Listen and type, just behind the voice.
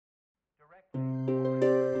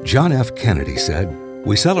John F. Kennedy said,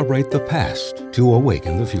 "We celebrate the past to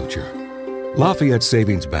awaken the future." Lafayette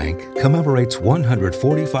Savings Bank commemorates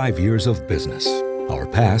 145 years of business. Our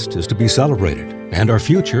past is to be celebrated, and our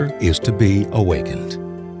future is to be awakened.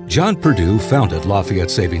 John Purdue founded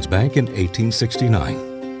Lafayette Savings Bank in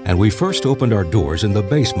 1869, and we first opened our doors in the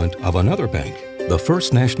basement of another bank, the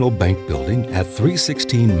First National Bank building at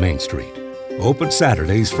 316 Main Street. Open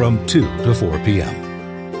Saturdays from 2 to 4 p.m.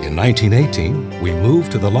 In 1918, we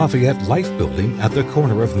moved to the Lafayette Life Building at the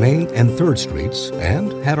corner of Main and 3rd Streets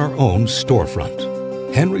and had our own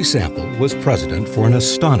storefront. Henry Sample was president for an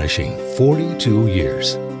astonishing 42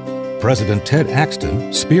 years. President Ted Axton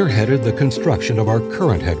spearheaded the construction of our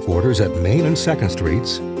current headquarters at Main and 2nd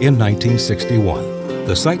Streets in 1961.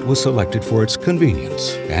 The site was selected for its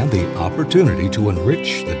convenience and the opportunity to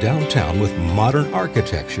enrich the downtown with modern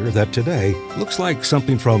architecture that today looks like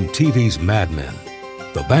something from TV's Mad Men.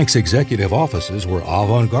 The bank's executive offices were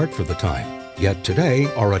avant-garde for the time, yet today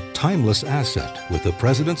are a timeless asset with the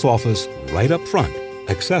president's office right up front,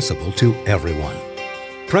 accessible to everyone.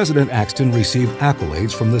 President Axton received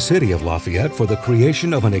accolades from the city of Lafayette for the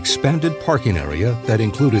creation of an expanded parking area that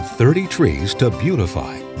included 30 trees to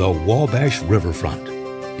beautify the Wabash Riverfront.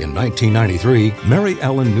 In 1993, Mary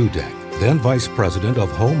Ellen Newdeck, then Vice President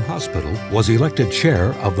of Home Hospital, was elected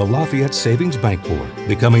Chair of the Lafayette Savings Bank Board,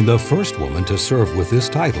 becoming the first woman to serve with this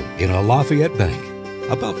title in a Lafayette bank.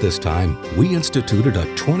 About this time, we instituted a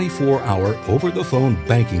 24-hour over-the-phone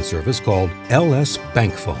banking service called LS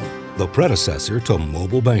Bank Phone, the predecessor to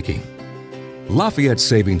mobile banking. Lafayette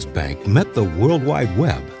Savings Bank met the World Wide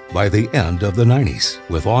Web by the end of the 90s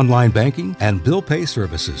with online banking and bill pay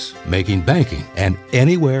services, making banking an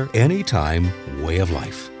anywhere, anytime way of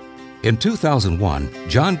life. In 2001,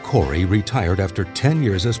 John Corey retired after 10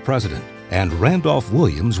 years as president, and Randolph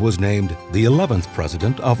Williams was named the 11th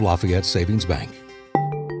president of Lafayette Savings Bank.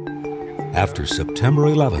 After September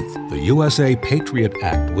 11th, the USA Patriot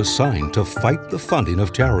Act was signed to fight the funding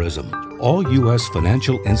of terrorism. All U.S.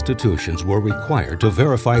 financial institutions were required to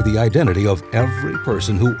verify the identity of every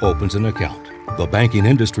person who opens an account. The banking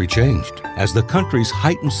industry changed as the country's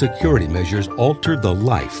heightened security measures altered the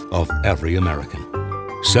life of every American.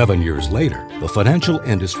 7 years later, the financial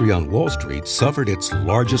industry on Wall Street suffered its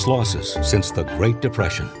largest losses since the Great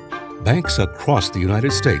Depression. Banks across the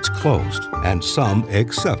United States closed, and some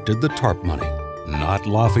accepted the TARP money. Not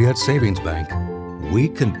Lafayette Savings Bank. We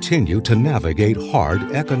continue to navigate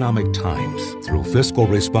hard economic times through fiscal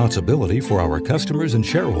responsibility for our customers and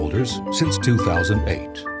shareholders since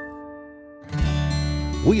 2008.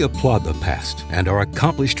 We applaud the past and our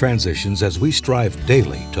accomplished transitions as we strive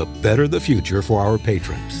daily to better the future for our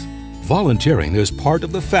patrons. Volunteering is part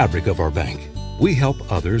of the fabric of our bank. We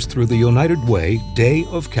help others through the United Way Day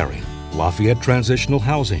of Caring, Lafayette Transitional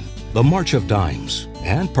Housing, the March of Dimes,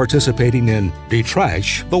 and participating in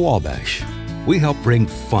Detrash the Wabash. We help bring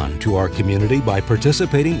fun to our community by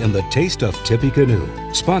participating in the Taste of Tippecanoe,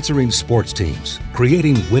 sponsoring sports teams,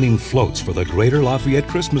 creating winning floats for the Greater Lafayette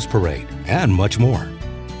Christmas Parade, and much more.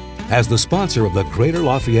 As the sponsor of the Greater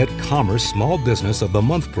Lafayette Commerce Small Business of the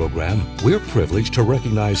Month program, we're privileged to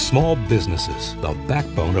recognize small businesses, the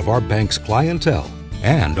backbone of our bank's clientele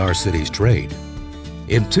and our city's trade.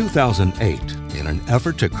 In 2008, in an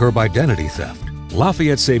effort to curb identity theft,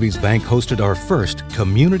 Lafayette Savings Bank hosted our first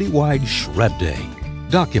community-wide Shred Day.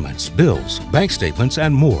 Documents, bills, bank statements,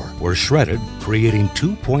 and more were shredded, creating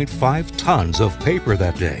 2.5 tons of paper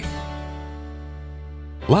that day.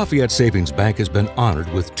 Lafayette Savings Bank has been honored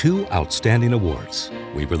with 2 outstanding awards.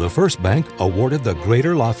 We were the first bank awarded the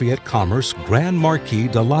Greater Lafayette Commerce Grand Marquis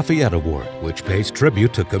de Lafayette Award, which pays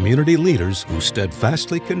tribute to community leaders who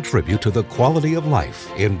steadfastly contribute to the quality of life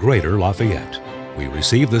in Greater Lafayette. We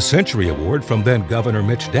received the Century Award from then Governor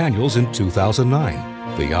Mitch Daniels in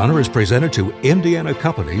 2009. The honor is presented to Indiana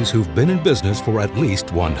companies who've been in business for at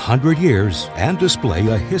least 100 years and display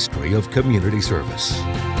a history of community service.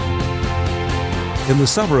 In the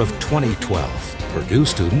summer of 2012, Purdue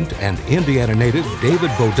student and Indiana native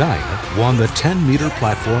David Bodiah won the 10-meter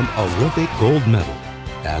platform Olympic gold medal.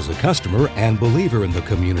 As a customer and believer in the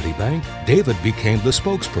community bank, David became the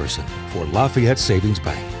spokesperson for Lafayette Savings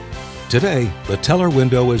Bank. Today, the teller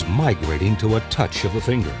window is migrating to a touch of a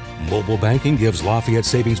finger. Mobile banking gives Lafayette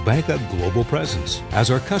Savings Bank a global presence,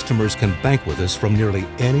 as our customers can bank with us from nearly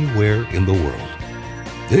anywhere in the world.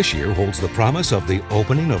 This year holds the promise of the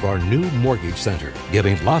opening of our new mortgage center,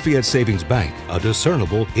 giving Lafayette Savings Bank a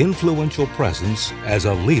discernible, influential presence as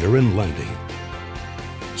a leader in lending.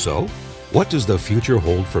 So, what does the future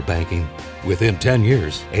hold for banking? Within 10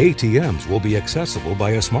 years, ATMs will be accessible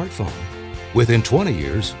by a smartphone. Within 20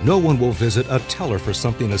 years, no one will visit a teller for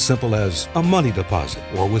something as simple as a money deposit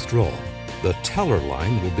or withdrawal. The teller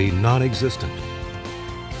line will be non-existent.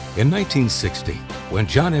 In 1960, when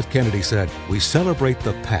John F. Kennedy said, "We celebrate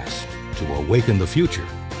the past to awaken the future,"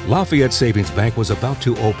 Lafayette Savings Bank was about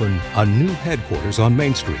to open a new headquarters on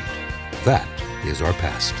Main Street. That is our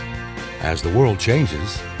past. As the world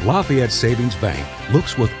changes, Lafayette Savings Bank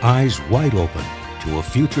looks with eyes wide open to a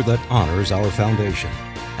future that honors our foundation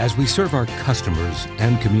as we serve our customers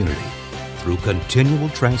and community through continual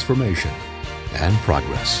transformation and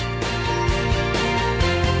progress.